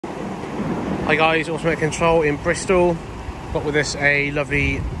Hi guys, Automotive Control in Bristol. Got with us a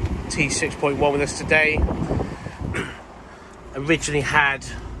lovely T6.1 with us today. Originally had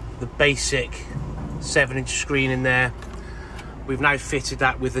the basic 7-inch screen in there. We've now fitted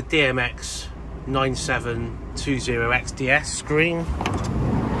that with the DMX9720XDS screen,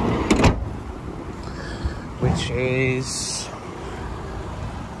 which is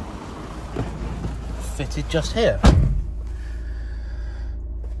fitted just here.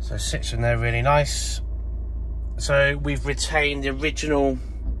 So it sits in there really nice. So we've retained the original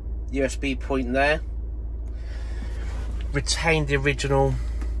USB point there, retained the original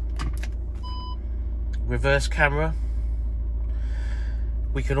reverse camera.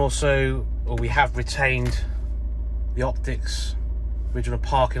 We can also, or we have retained the optics, original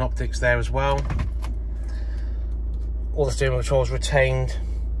parking optics there as well. All the steering controls retained,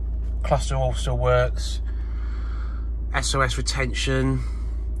 cluster all still works, SOS retention.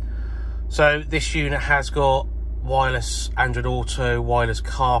 So this unit has got wireless Android Auto, wireless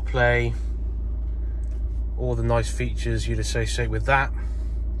CarPlay, all the nice features you'd associate with that.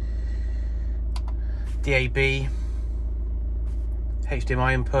 DAB,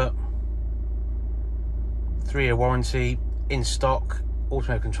 HDMI input, 3-year warranty, in stock,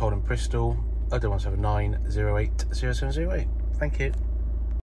 Automotive Control in Bristol, 01790800708. Thank you.